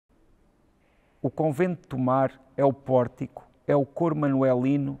O convento de Tomar é o pórtico, é o coro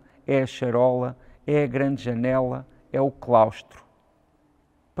manuelino, é a charola, é a grande janela, é o claustro.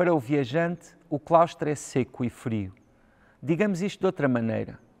 Para o viajante, o claustro é seco e frio. Digamos isto de outra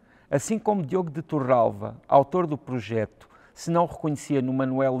maneira. Assim como Diogo de Torralva, autor do projeto, se não reconhecia no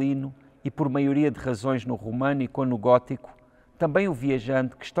manuelino e por maioria de razões no românico ou no gótico, também o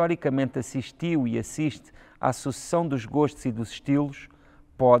viajante, que historicamente assistiu e assiste à sucessão dos gostos e dos estilos,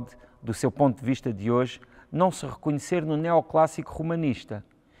 pode, do seu ponto de vista de hoje, não se reconhecer no neoclássico romanista.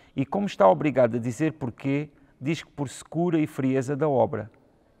 E como está obrigado a dizer porquê, diz que por secura e frieza da obra.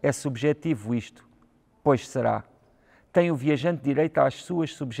 É subjetivo isto? Pois será. Tem o viajante direito às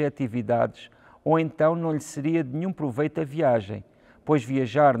suas subjetividades, ou então não lhe seria de nenhum proveito a viagem, pois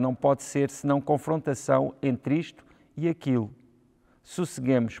viajar não pode ser senão confrontação entre isto e aquilo.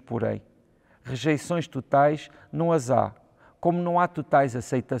 Sosseguemos, porém. Rejeições totais não as há, como não há totais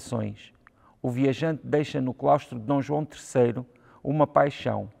aceitações. O viajante deixa no claustro de Dom João III uma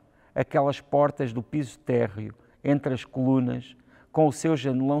paixão, aquelas portas do piso térreo, entre as colunas, com o seu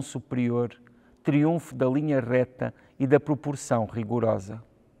janelão superior, triunfo da linha reta e da proporção rigorosa.